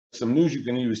some news you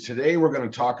can use. Today we're going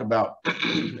to talk about,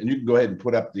 and you can go ahead and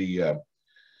put up the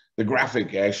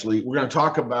graphic, Ashley. We're going to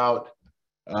talk about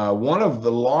one of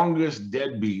the longest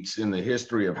deadbeats in the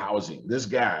history of housing. This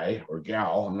guy, or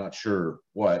gal, I'm not sure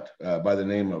what, by the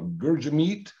name of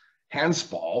Gurjamit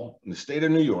Hanspal in the state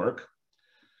of New York,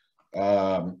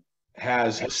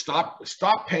 has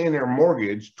stopped paying their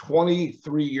mortgage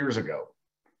 23 years ago.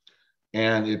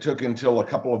 And it took until a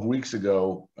couple of weeks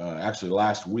ago, actually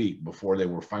last week, before they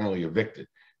were finally evicted.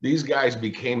 These guys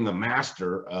became the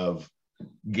master of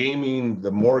gaming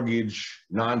the mortgage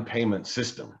non-payment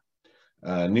system.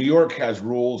 New York has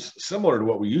rules similar to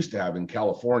what we used to have in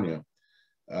California.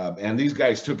 And these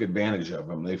guys took advantage of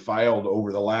them. They filed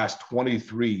over the last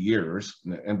 23 years.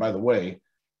 And by the way,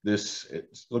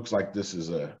 it looks like this is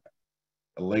a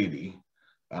lady.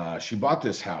 She bought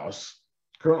this house.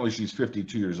 Currently, she's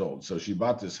 52 years old. So she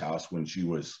bought this house when she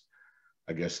was,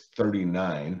 I guess,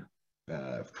 29.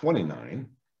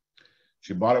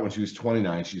 She bought it when she was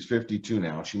 29. She's 52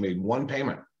 now. She made one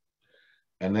payment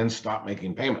and then stopped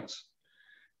making payments.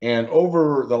 And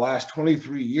over the last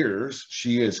 23 years,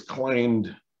 she has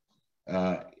claimed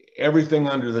everything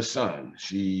under the sun.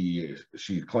 She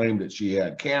claimed that she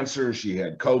had cancer. She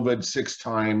had COVID 6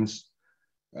 times.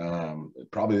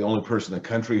 Probably the only person in the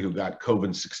country who got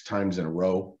COVID 6 times in a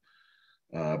row.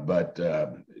 But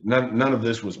none of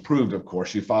this was proved, of course.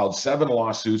 She filed 7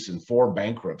 lawsuits and 4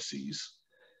 bankruptcies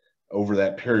over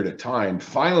that period of time.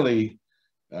 Finally,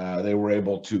 they were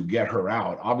able to get her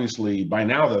out. Obviously, by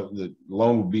now, the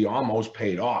loan would be almost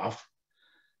paid off.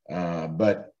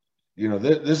 But, you know,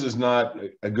 this is not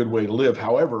a good way to live.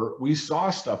 However, we saw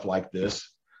stuff like this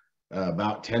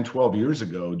about 10, 12 years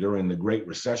ago during the Great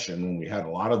Recession, when we had a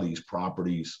lot of these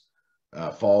properties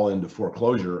fall into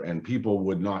foreclosure and people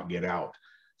would not get out.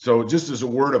 So just as a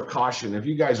word of caution, if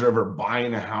you guys are ever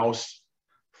buying a house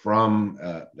from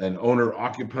an owner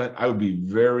occupant, I would be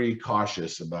very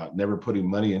cautious about never putting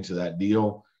money into that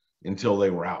deal until they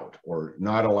were out, or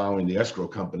not allowing the escrow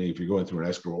company, if you're going through an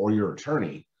escrow, or your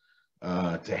attorney,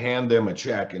 to hand them a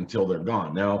check until they're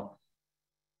gone. Now,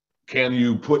 can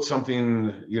you put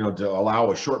something, you know, to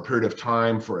allow a short period of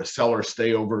time for a seller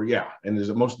stay over? Yeah. And is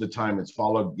it most of the time it's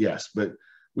followed? Yes. But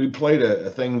we played a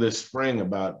thing this spring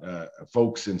about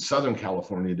folks in Southern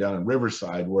California down in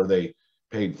Riverside, where they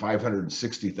paid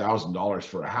 $560,000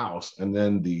 for a house. And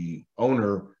then the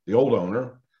owner, the old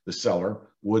owner, the seller,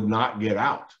 would not get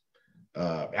out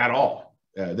at all.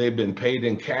 They've been paid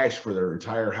in cash for their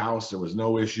entire house. There was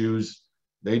no issues.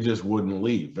 They just wouldn't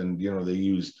leave. And, you know, they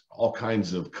used all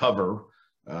kinds of cover,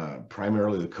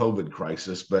 primarily the COVID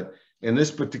crisis. But in this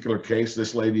particular case,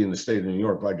 this lady in the state of New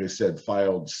York, like I said,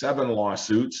 filed 7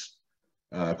 lawsuits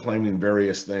claiming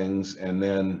various things, and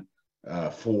then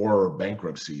 4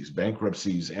 bankruptcies.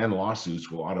 Bankruptcies and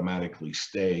lawsuits will automatically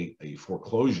stay a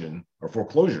foreclosure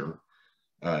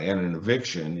and an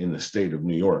eviction in the state of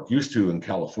New York. Used to in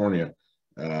California.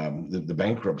 The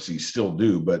bankruptcies still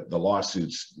do, but the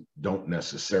lawsuits don't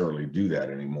necessarily do that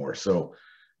anymore. So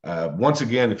once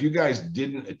again, if you guys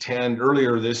didn't attend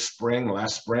earlier this spring,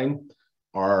 last spring,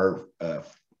 our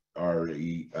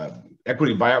equity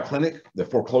buyout clinic, the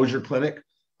foreclosure clinic,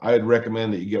 I would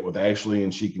recommend that you get with Ashley,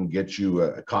 and she can get you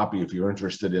a copy if you're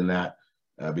interested in that,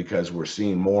 because we're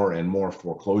seeing more and more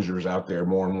foreclosures out there,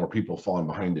 more and more people falling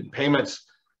behind in payments.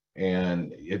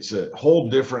 And it's a whole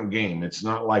different game. It's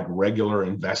not like regular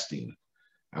investing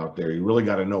out there. You really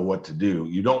got to know what to do.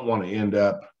 You don't want to end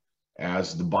up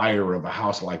as the buyer of a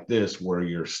house like this, where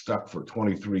you're stuck for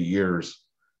 23 years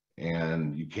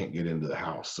and you can't get into the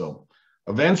house. So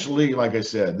eventually, like I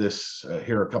said, this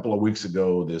here a couple of weeks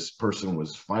ago, this person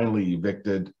was finally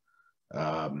evicted.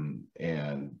 And,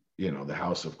 you know, the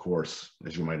house, of course,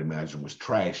 as you might imagine, was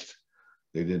trashed.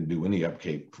 They didn't do any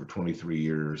upkeep for 23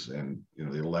 years, and, you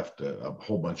know, they left a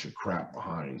whole bunch of crap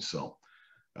behind. So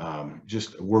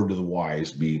just a word to the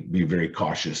wise, be very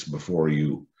cautious before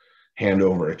you hand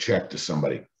over a check to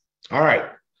somebody. All right.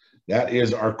 That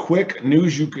is our quick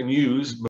news you can use.